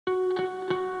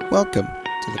Welcome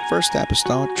to the First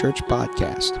Apostolic Church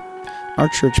Podcast. Our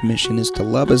church mission is to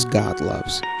love as God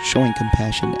loves, showing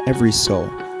compassion to every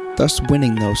soul, thus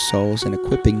winning those souls and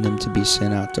equipping them to be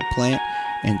sent out to plant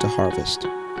and to harvest.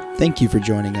 Thank you for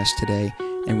joining us today,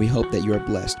 and we hope that you are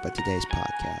blessed by today's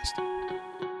podcast.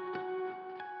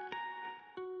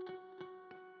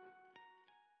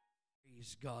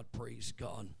 Praise God, praise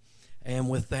God. And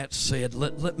with that said,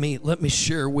 let me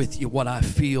share with you what I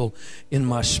feel in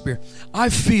my spirit. I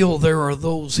feel there are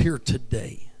those here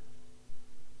today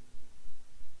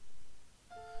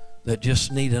that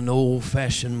just need an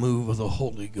old-fashioned move of the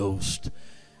Holy Ghost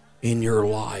in your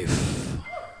life.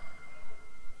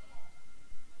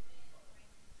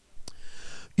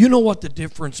 You know what the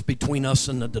difference between us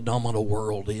and the denominational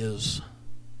world is?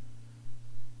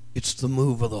 It's the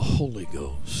move of the Holy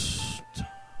Ghost.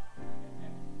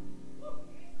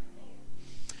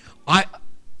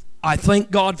 I thank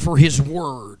God for His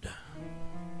Word,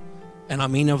 and I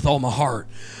mean it with all my heart,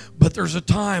 but there's a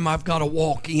time I've got to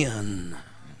walk in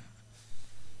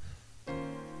and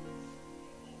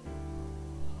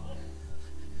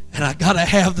I got to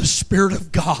have the Spirit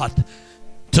of God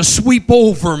to sweep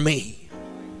over me.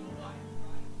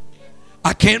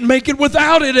 I can't make it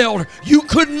without it, elder. You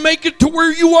couldn't make it to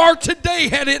where you are today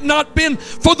had it not been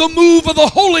for the move of the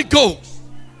Holy Ghost.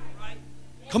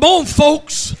 Come on,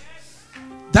 folks.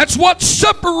 That's what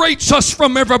separates us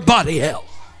from everybody else.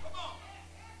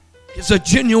 It's a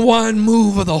genuine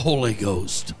move of the Holy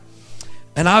Ghost.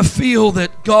 And I feel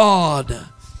that God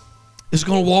is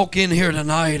going to walk in here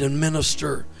tonight and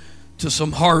minister to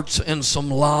some hearts and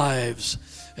some lives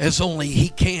as only He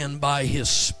can by His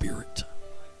Spirit.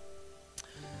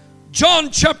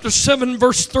 John chapter 7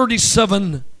 verse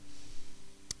 37.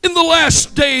 In the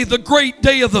last day, the great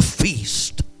day of the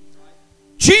feast,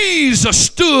 Jesus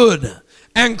stood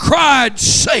and cried,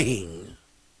 saying,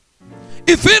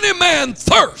 if any man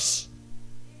thirst,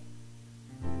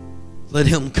 let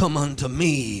him come unto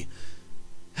me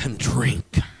and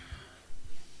drink.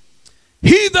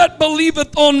 He that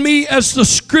believeth on me, as the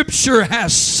scripture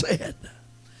has said,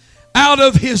 out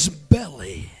of his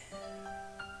belly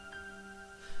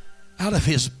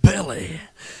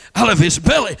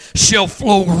shall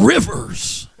flow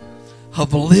rivers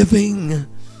of living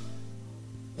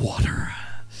water.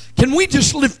 Can we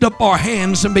just lift up our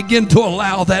hands and begin to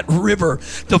allow that river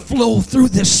to flow through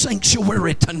this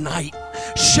sanctuary tonight?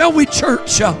 Shall we,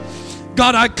 church?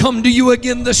 God, I come to you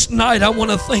again this night. I want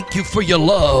to thank you for your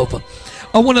love.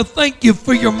 I want to thank you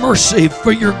for your mercy,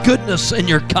 for your goodness and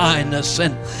your kindness.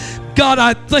 And God,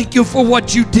 I thank you for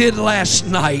what you did last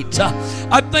night.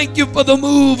 I thank you for the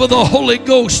move of the Holy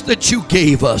Ghost that you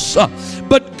gave us.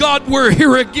 But God, we're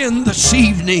here again this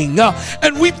evening,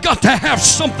 and we've got to have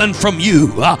something from you.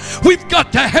 We've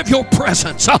got to have your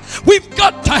presence. We've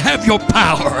got to have your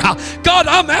power. God,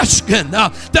 I'm asking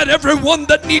that everyone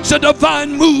that needs a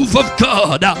divine move of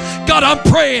God, God, I'm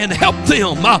praying, help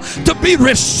them to be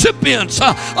recipients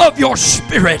of your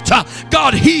Spirit.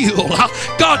 God, heal.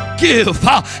 God, give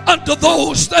unto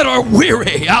those that are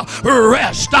weary,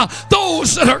 rest.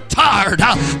 Those that are tired,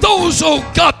 those, oh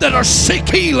God, that are sick,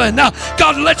 healing.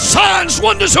 God, let signs,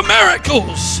 wonders, and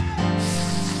miracles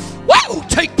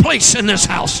take place in this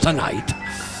house tonight.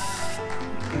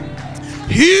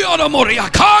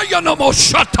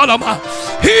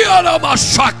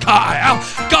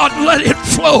 God, let it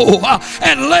flow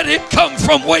and let it come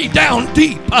from way down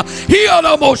deep.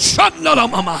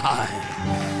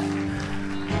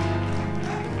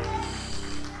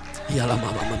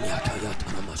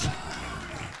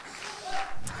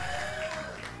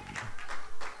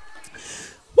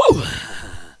 Woo.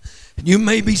 You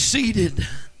may be seated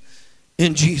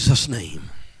in Jesus' name.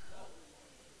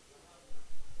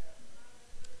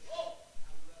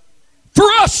 For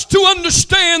us to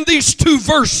understand these two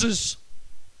verses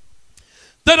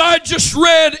that I just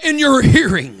read in your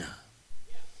hearing,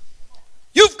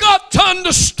 you've got to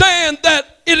understand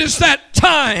that it is that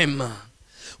time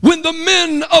when the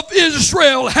men of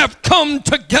Israel have come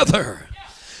together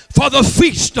for the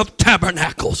Feast of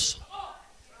Tabernacles.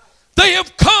 They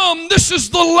have come, this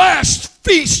is the last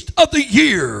feast of the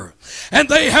year, and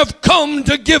they have come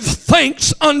to give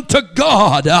thanks unto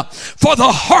God for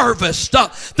the harvest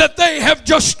that they have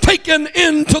just taken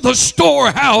into the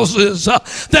storehouses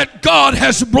that God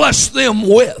has blessed them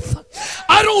with.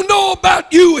 I don't know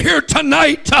about you here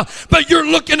tonight, but you're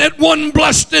looking at one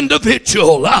blessed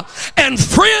individual. And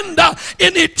friend,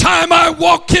 anytime I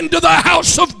walk into the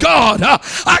house of God,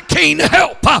 I can't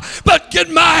help but get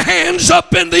my hands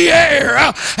up in the air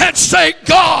and say,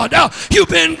 God, you've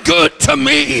been good to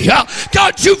me.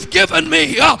 God, you've given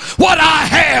me what I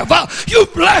have.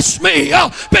 You've blessed me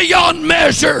beyond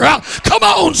measure. Come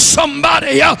on,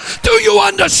 somebody. Do you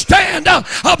understand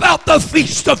about the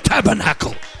Feast of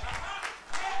Tabernacles?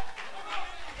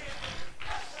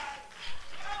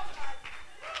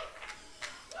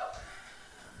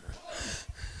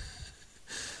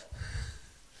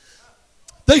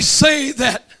 They say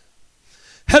that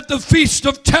at the Feast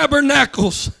of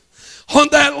Tabernacles, on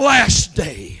that last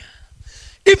day,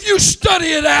 if you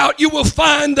study it out, you will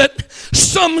find that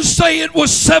some say it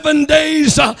was 7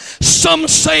 days, some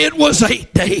say it was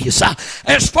 8 days.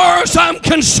 As far as I'm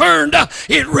concerned,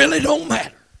 it really don't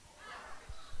matter.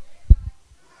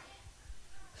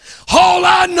 All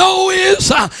I know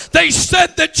is they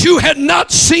said that you had not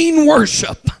seen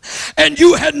worship and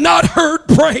you had not heard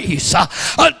praise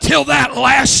until that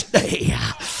last day.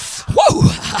 Whoa.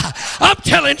 I'm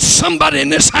telling somebody in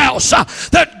this house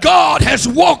that God has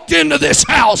walked into this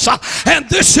house and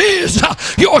this is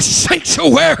your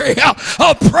sanctuary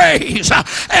of praise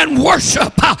and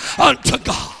worship unto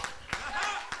God.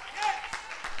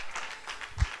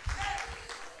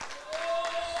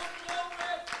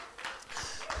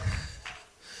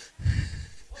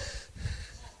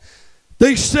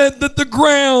 They said that the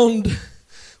ground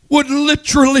would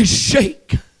literally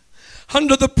shake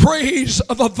under the praise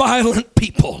of a violent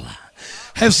people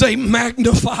as they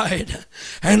magnified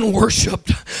and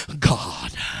worshiped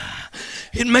God.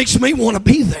 It makes me want to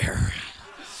be there.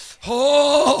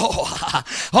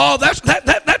 That's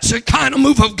the kind of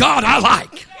move of God I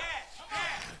like.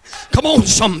 Come on,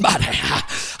 somebody.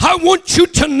 I want you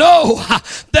to know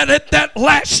that at that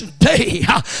last day,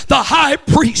 the high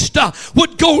priest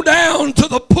would go down to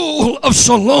the pool of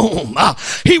Siloam.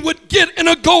 He would get in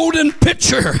a golden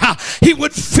pitcher. He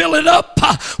would fill it up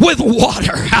with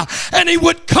water. And he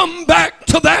would come back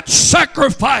to that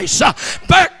sacrifice,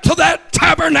 back to that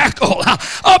tabernacle,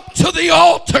 up to the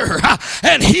altar.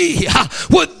 And he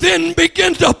would then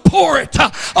begin to pour it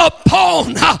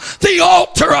upon the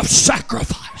altar of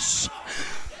sacrifice.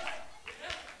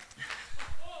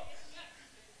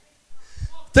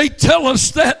 They tell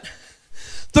us that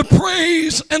the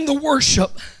praise and the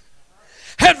worship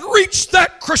had reached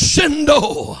that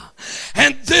crescendo.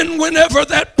 And then whenever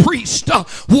that priest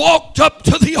walked up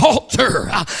to the altar,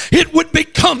 it would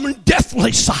become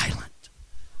deathly silent.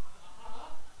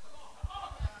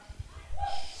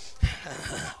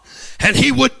 And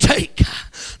he would take,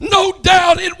 no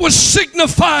doubt it was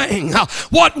signifying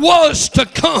what was to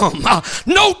come.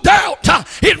 No doubt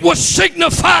it was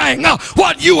signifying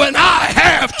what you and I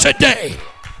have today.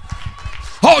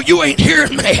 Oh, you ain't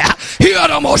hearing me.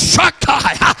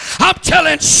 I'm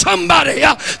telling somebody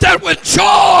that with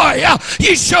joy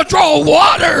ye shall draw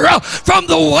water from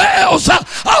the wells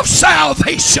of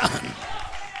salvation.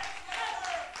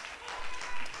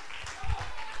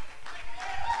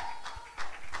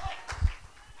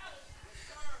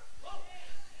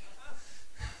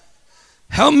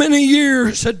 How many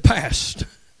years had passed?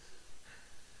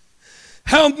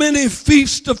 How many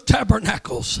Feast of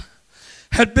Tabernacles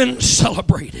had been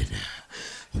celebrated?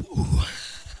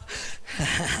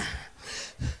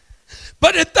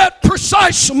 But at that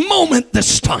precise moment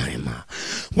this time,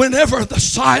 whenever the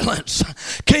silence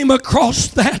came across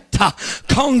that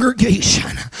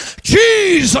congregation,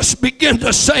 Jesus began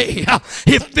to say,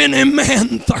 if any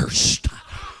man thirst,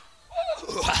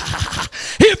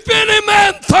 if any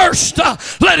man thirst,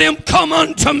 let him come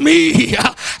unto me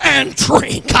and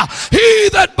drink. He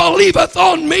that believeth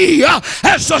on me,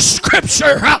 as the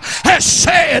scripture has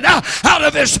said, out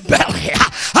of his belly.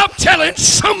 I'm telling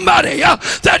somebody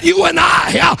that you and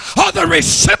I are the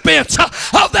recipients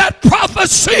of that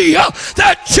prophecy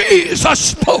that Jesus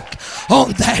spoke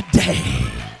on that day.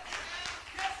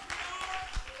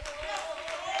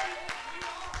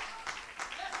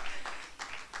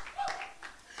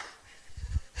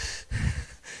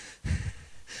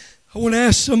 I want to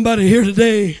ask somebody here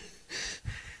today,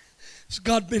 has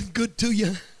God been good to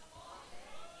you?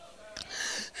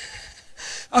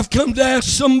 I've come to ask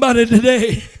somebody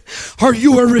today, are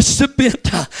you a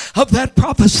recipient of that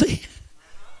prophecy?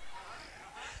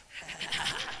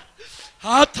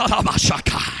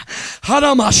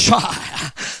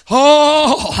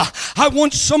 Oh, I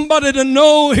want somebody to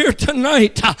know here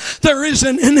tonight there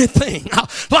isn't anything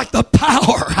like the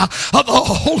power of the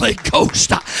Holy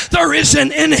Ghost. There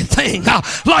isn't anything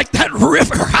like that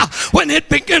river when it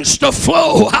begins to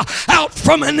flow out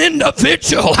from an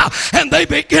individual and they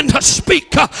begin to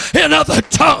speak in other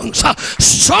tongues.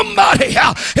 Somebody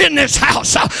in this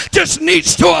house just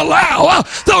needs to allow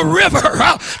the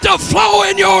river to flow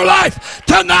in your life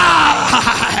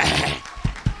tonight.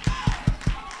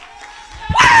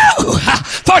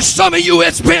 For some of you,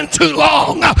 it's been too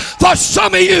long. For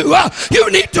some of you,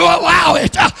 you need to allow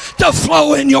it to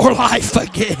flow in your life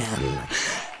again.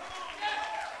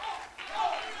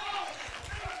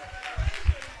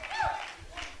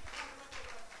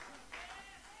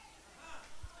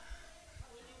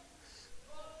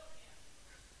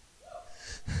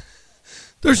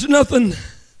 There's nothing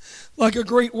like a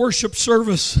great worship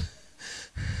service.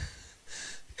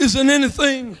 Isn't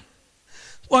anything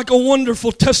like a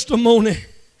wonderful testimony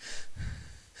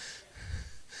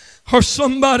or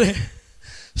somebody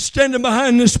standing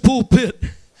behind this pulpit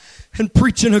and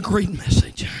preaching a great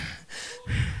message.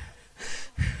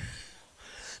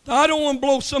 Now, I don't want to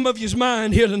blow some of you's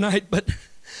mind here tonight, but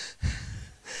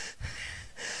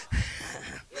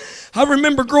I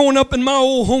remember growing up in my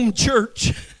old home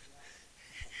church.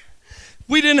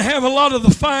 We didn't have a lot of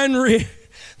the finery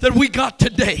that we got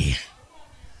today.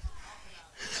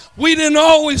 We didn't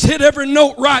always hit every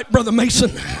note right, Brother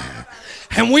Mason.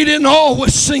 And we didn't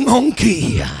always sing on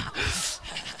key.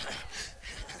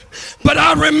 But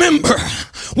I remember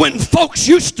when folks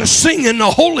used to sing in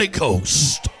the Holy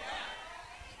Ghost.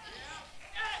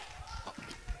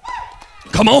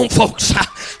 Come on, folks.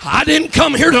 I didn't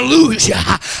come here to lose you.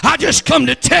 I just come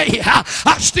to tell you,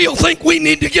 I still think we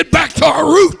need to get back to our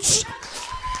roots.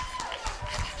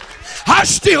 I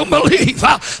still believe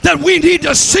that we need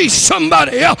to see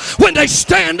somebody when they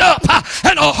stand up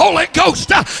and the Holy Ghost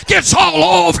gets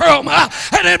all over them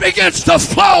and it begins to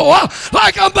flow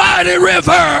like a mighty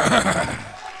river.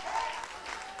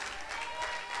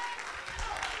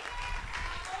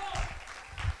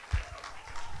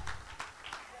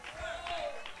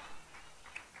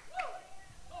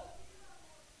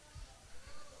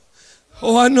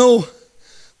 Oh, I know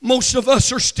most of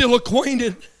us are still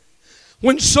acquainted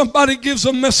when somebody gives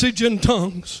a message in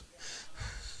tongues.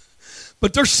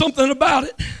 But there's something about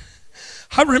it.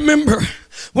 I remember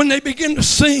when they began to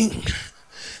sing,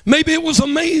 maybe it was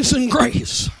Amazing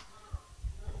Grace.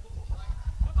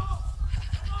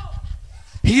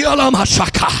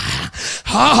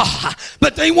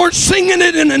 But they weren't singing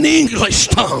it in an English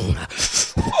tongue.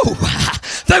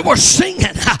 They were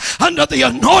singing under the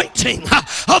anointing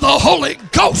of the Holy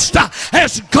Ghost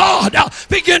as God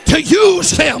began to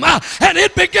use them, and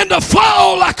it began to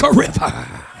flow like a river.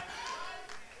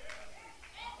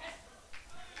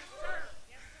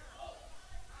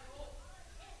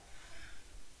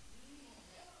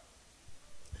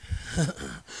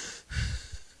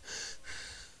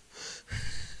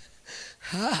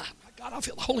 My God, I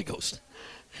feel the Holy Ghost.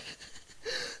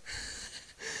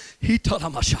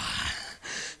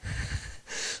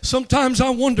 Sometimes I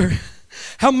wonder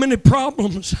how many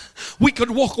problems we could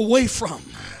walk away from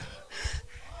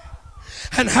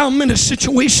and how many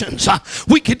situations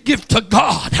we could give to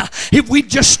God if we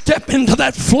just step into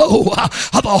that flow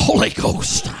of the Holy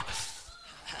Ghost.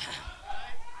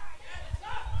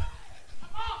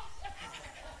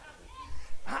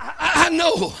 I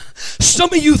know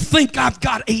some of you think I've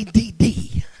got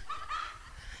ADD.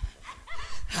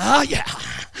 Oh, yeah.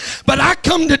 But I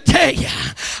come to tell you,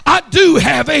 I do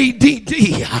have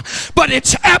ADD, but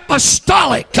it's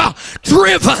apostolic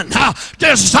driven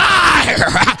desire.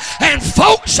 And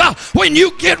folks, when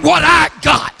you get what I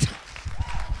got,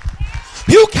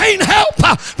 you can't help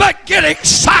but get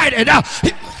excited.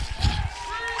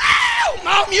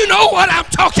 Mom, you know what I'm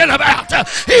talking about.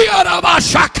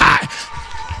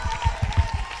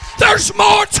 There's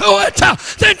more to it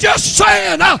than just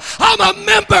saying I'm a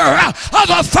member of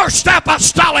the First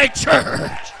Apostolic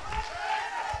Church.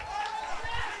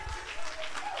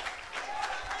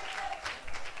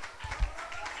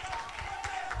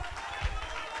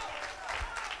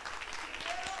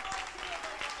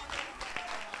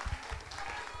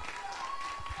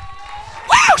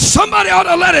 Wow, somebody ought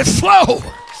to let it flow.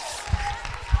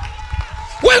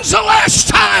 When's the last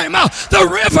time the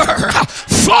river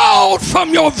flowed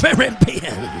from your very being?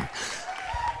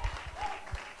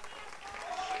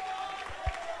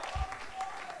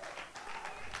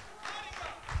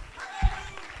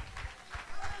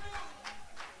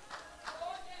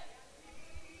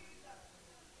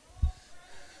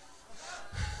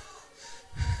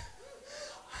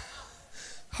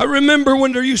 I remember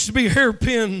when there used to be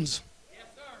hairpins.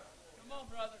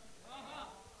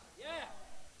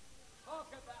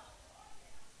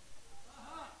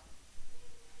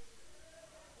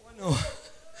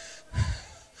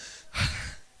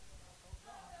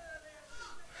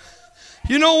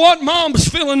 You know what? Mom's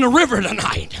filling the river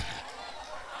tonight.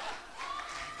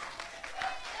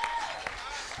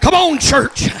 Come on,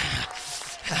 church.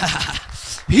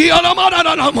 You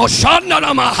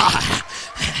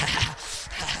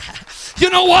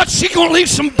know what? She's going to leave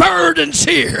some burdens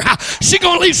here. She's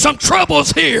going to leave some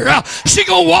troubles here. She's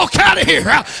going to walk out of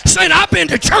here saying, I've been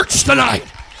to church tonight.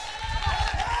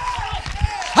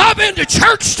 I've been to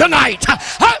church tonight.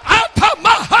 I put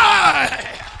my high.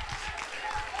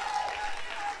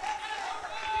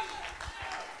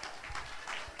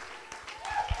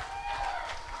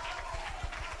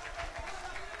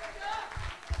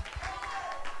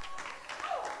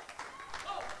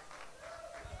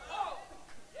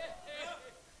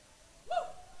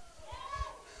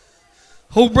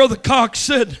 Old Brother Cox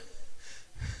said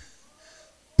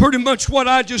pretty much what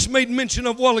I just made mention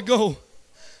of a while ago.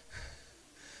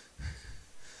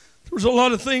 There was a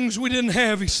lot of things we didn't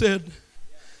have, he said.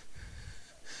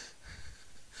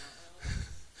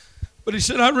 But he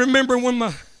said, I remember when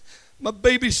my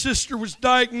baby sister was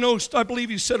diagnosed, I believe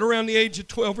he said around the age of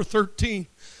 12 or 13,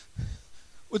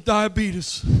 with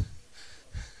diabetes.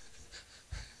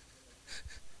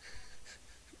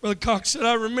 Brother Cox said,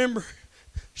 I remember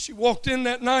she walked in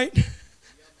that night.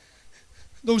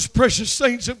 Those precious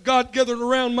saints of God gathered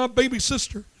around my baby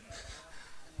sister.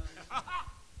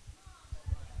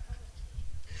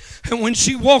 And when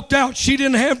she walked out, she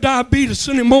didn't have diabetes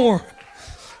anymore.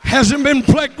 Hasn't been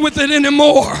plagued with it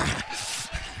anymore.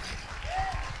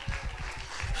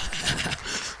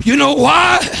 You know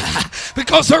why?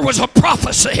 Because there was a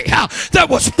prophecy that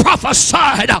was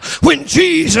prophesied when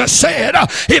Jesus said,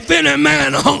 if any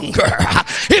man hunger,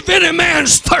 if any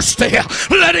man's thirsty,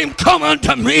 let him come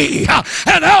unto me,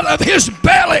 and out of his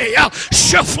belly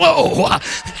shall flow.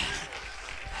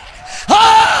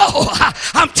 Oh,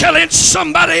 I'm telling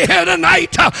somebody here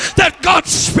tonight that God's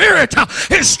Spirit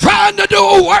is trying to do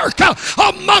a work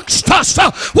amongst us.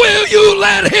 Will you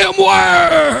let him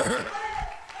work?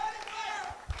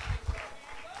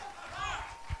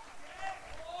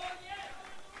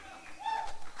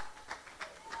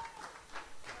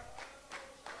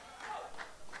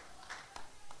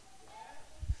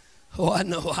 Oh, I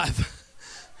know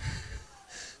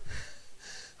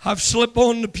I've slept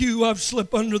on the pew. I've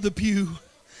slept under the pew.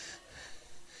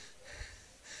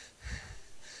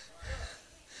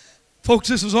 Folks,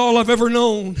 this is all I've ever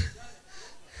known.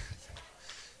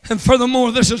 And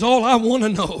furthermore, this is all I want to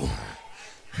know.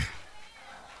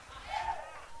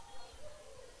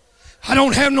 I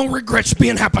don't have no regrets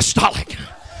being apostolic.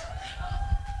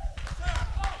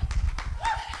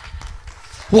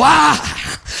 Why?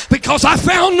 Because I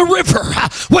found the river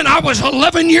when I was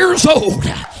 11 years old.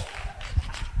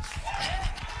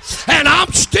 And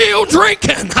I'm still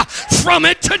drinking from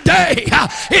it today.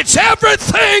 It's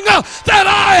everything that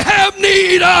I have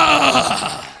need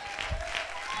of.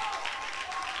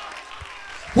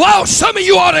 Wow, some of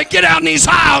you ought to get out in these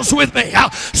aisles with me.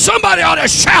 Somebody ought to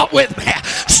shout with me.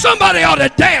 Somebody ought to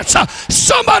dance.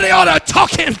 Somebody ought to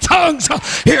talk in tongues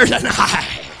here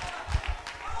tonight.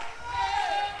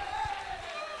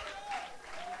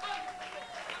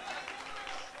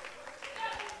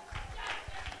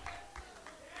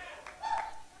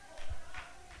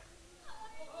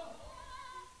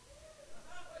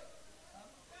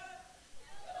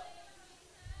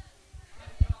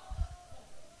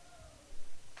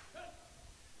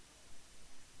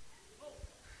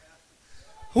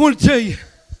 I want to tell you,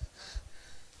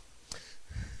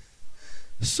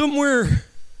 somewhere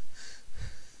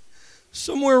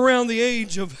around the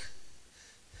age of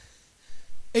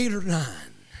 8 or 9,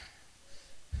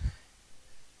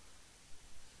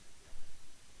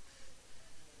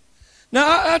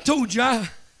 now I told you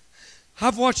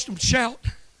I've watched them shout.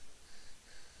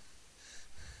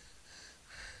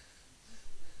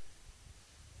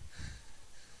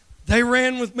 They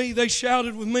ran with me, they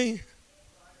shouted with me.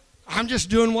 I'm just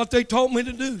doing what they taught me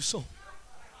to do. So,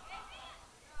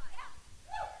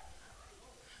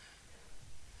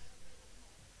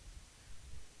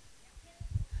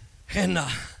 and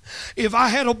if I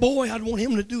had a boy, I'd want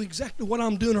him to do exactly what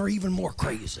I'm doing or even more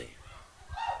crazy.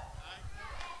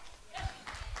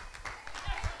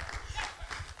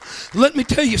 Let me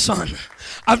tell you, son,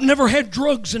 I've never had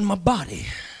drugs in my body.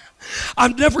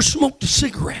 I've never smoked a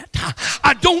cigarette.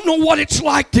 I don't know what it's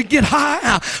like to get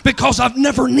high because I've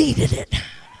never needed it.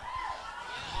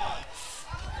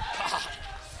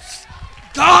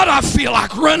 God, I feel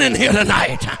like running here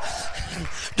tonight.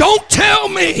 Don't tell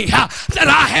me that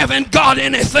I haven't got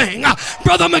anything.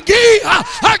 Brother McGee,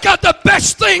 I got the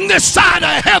best thing this side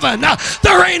of heaven.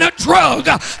 There ain't a drug.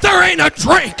 There ain't a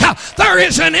drink. There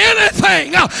isn't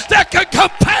anything that could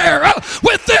compare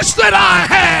with this that I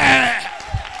have.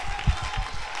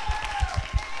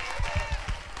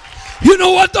 You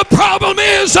know what the problem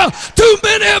is? Too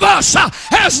many of us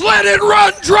has let it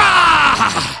run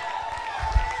dry.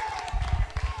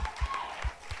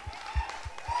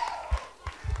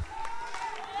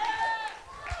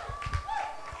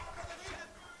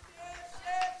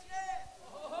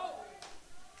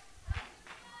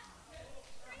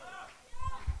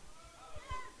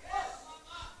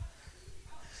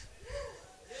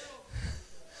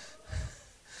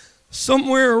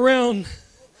 Somewhere around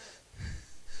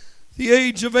the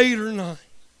age of 8 or 9.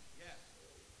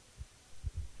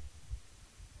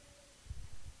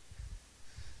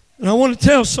 And I want to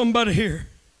tell somebody here,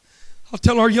 I'll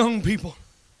tell our young people,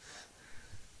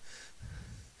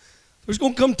 there's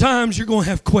going to come times you're going to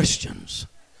have questions.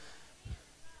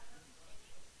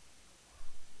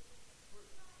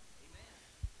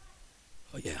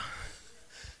 Oh, yeah.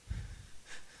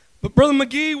 But Brother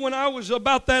McGee, when I was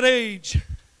about that age,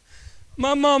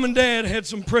 my mom and dad had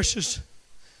some precious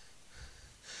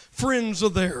friends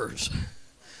of theirs.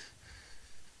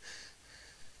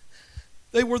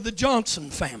 They were the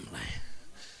Johnson family.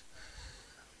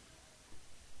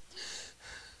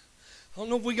 I don't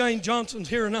know if we got any Johnsons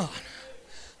here or not.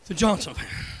 The Johnson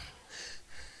family.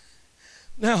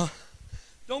 Now,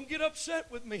 don't get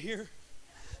upset with me here.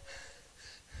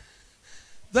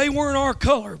 They weren't our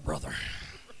color, brother.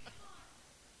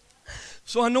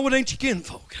 So I know it ain't your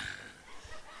kinfolk.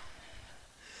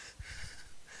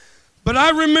 But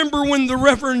I remember when the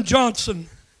Reverend Johnson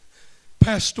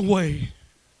passed away.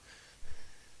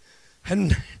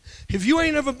 And if you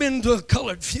ain't ever been to a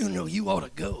colored funeral, you ought to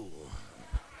go.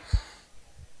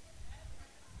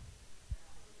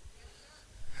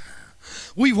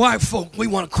 We white folk, we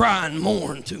want to cry and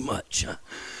mourn too much.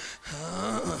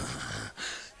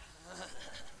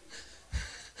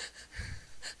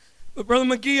 But Brother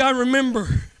McGee, I remember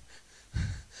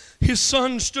his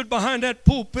son stood behind that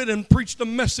pulpit and preached a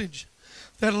message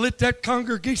that lit that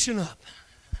congregation up.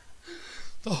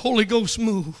 The Holy Ghost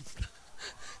moved.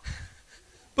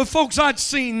 But folks, I'd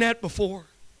seen that before.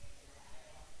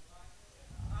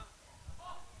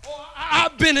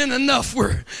 I've been in enough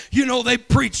where, you know, they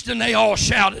preached and they all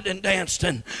shouted and danced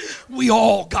and we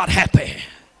all got happy.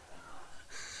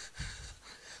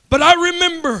 But I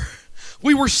remember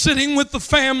we were sitting with the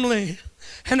family,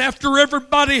 and after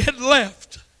everybody had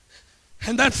left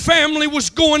and that family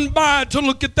was going by to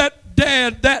look at that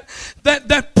dad,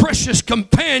 that precious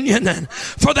companion, and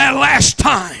for that last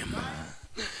time,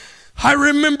 I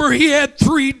remember he had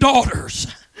 3 daughters.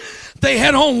 They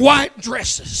had on white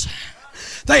dresses.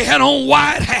 They had on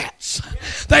white hats.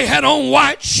 They had on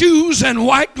white shoes and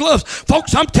white gloves.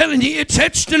 Folks, I'm telling you, it's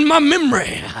etched in my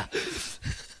memory.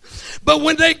 But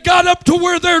when they got up to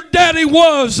where their daddy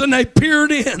was and they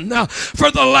peered in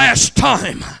for the last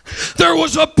time, there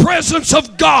was a presence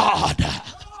of God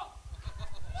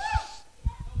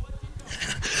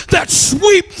that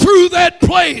swept through that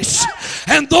place,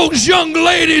 and those young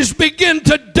ladies began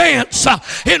to dance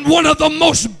in one of the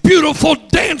most beautiful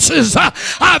dances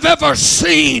I've ever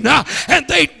seen, and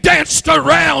they danced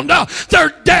around their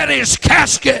daddy's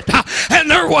casket, and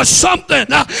there was something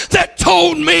that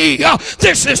told me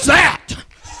this is that.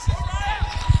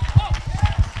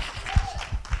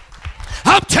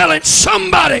 I'm telling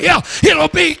somebody, it'll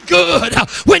be good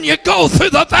when you go through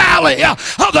the valley of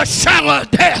the shadow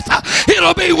of death.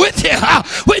 It'll be with you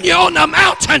when you're on the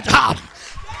mountaintop.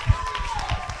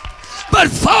 But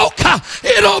folk,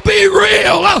 it'll be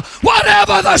real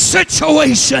whatever the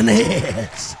situation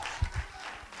is.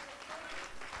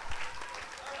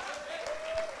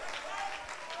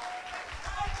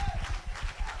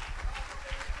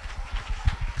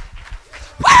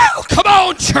 Well, come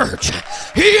on, church.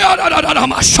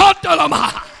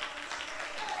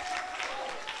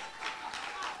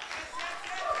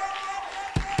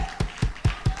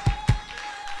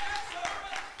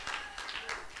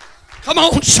 Come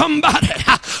on, somebody.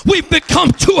 We've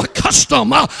become too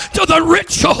accustomed to the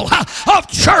ritual of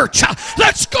church.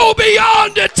 Let's go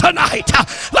beyond it tonight.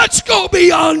 Let's go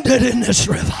beyond it in this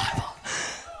revival.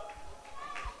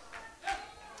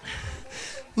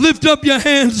 Lift up your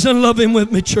hands and love him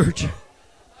with me, church.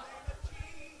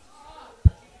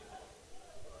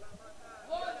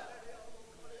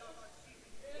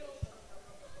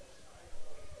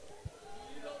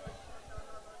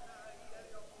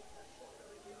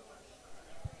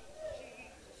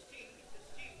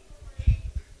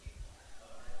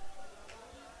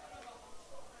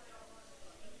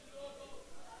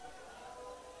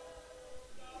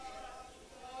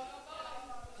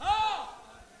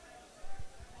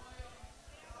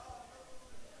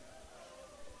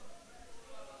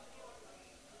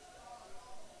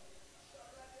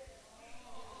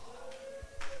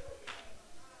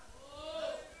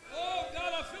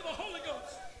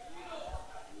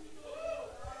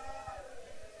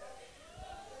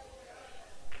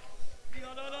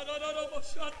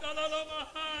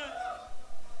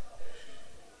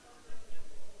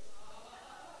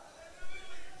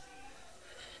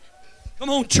 Come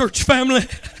on, church family.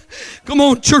 Come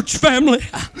on, church family.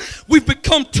 We've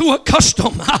become too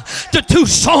accustomed to 2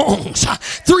 songs,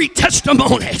 3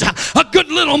 testimonies, a good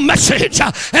little message,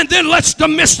 and then let's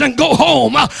dismiss and go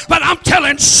home. But I'm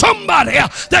telling somebody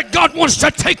that God wants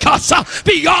to take us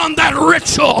beyond that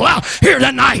ritual here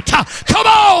tonight. Come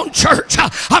on, church.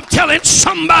 I'm telling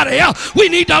somebody we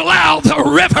need to allow the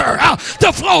river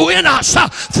to flow in us,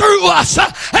 through us,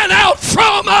 and out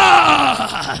from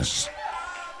us.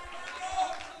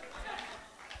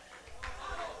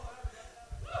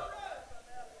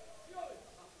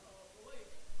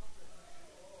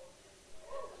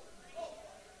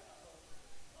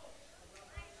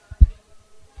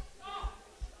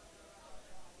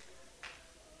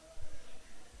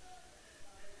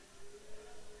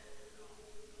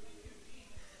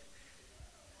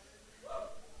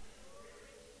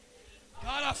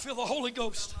 I feel the Holy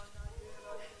Ghost.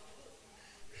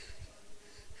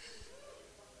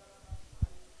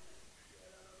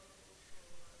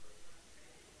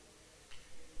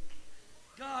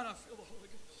 God, I feel the Holy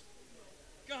Ghost.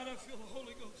 God, I feel the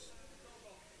Holy Ghost.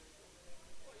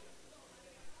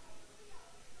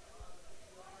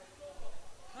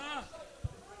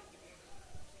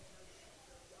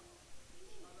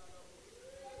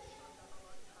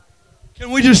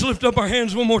 Can we just lift up our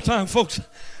hands one more time, folks?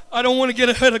 I don't want to get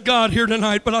ahead of God here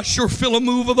tonight, but I sure feel a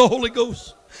move of the Holy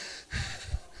Ghost.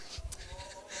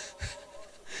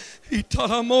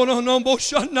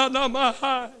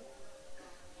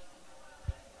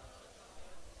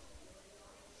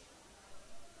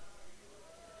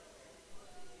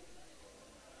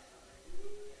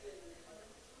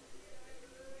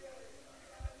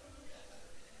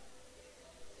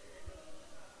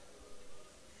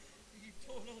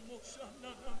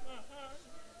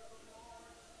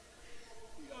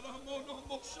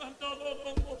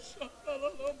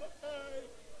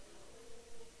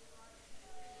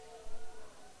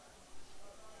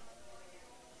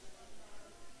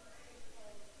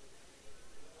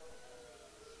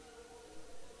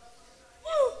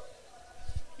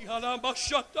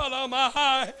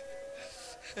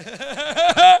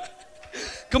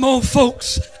 Come on,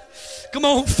 folks. Come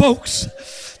on, folks.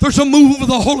 There's a move of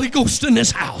the Holy Ghost in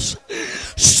this house.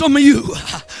 Some of you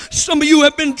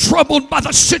have been troubled by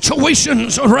the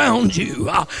situations around you.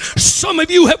 Some of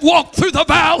you have walked through the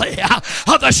valley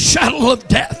of the shadow of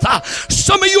death.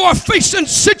 Some of you are facing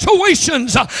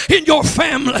situations in your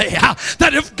family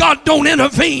that if God don't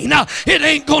intervene, it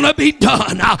ain't going to be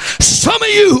done. Some of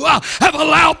you have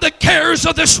allowed the cares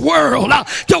of this world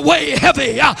to weigh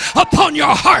heavy upon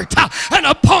your heart and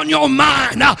upon your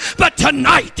mind. But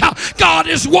tonight, God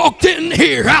has walked in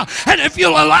here, and if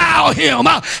you'll allow Him,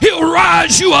 He'll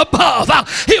rise you above.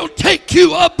 He'll take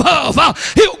you above.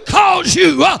 He'll cause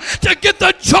you to get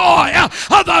the joy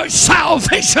of the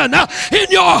salvation in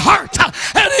your heart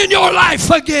and in your life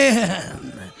again.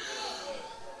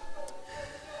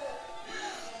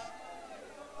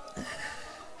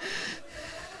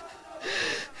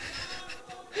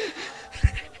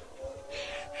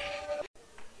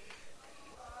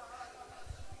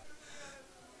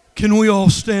 Can we all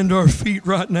stand to our feet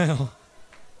right now?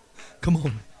 Come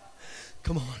on.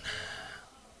 Come on.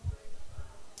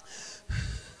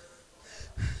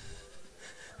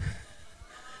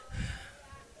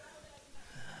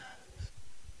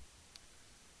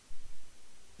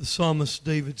 The psalmist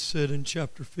David said in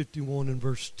chapter 51 and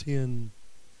verse 10,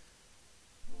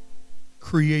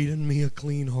 "Create in me a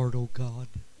clean heart, O God,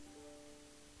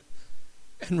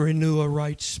 and renew a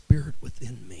right spirit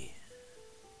within me.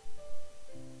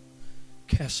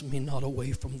 Cast me not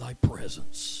away from thy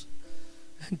presence,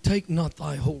 and take not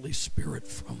thy Holy Spirit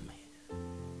from me.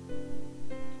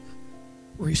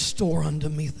 Restore unto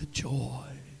me the joy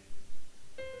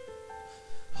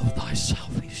of thy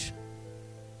salvation."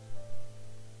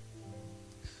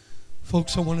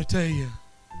 Folks, I want to tell you,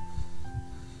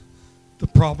 the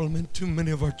problem in too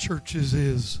many of our churches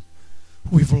is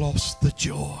we've lost the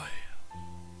joy.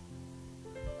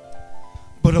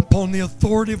 But upon the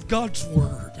authority of God's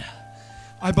Word,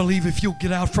 I believe if you'll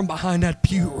get out from behind that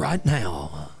pew right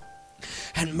now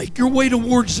and make your way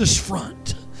towards this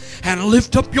front and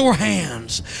lift up your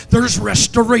hands, there's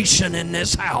restoration in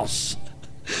this house.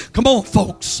 Come on,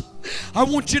 folks. I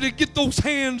want you to get those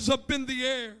hands up in the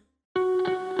air.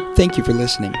 Thank you for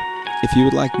listening. If you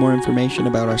would like more information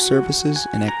about our services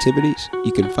and activities,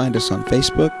 you can find us on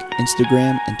Facebook,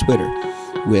 Instagram, and Twitter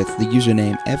with the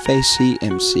username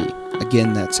FACMC.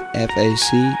 Again, that's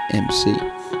FACMC.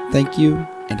 Thank you,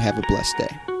 and have a blessed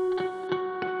day.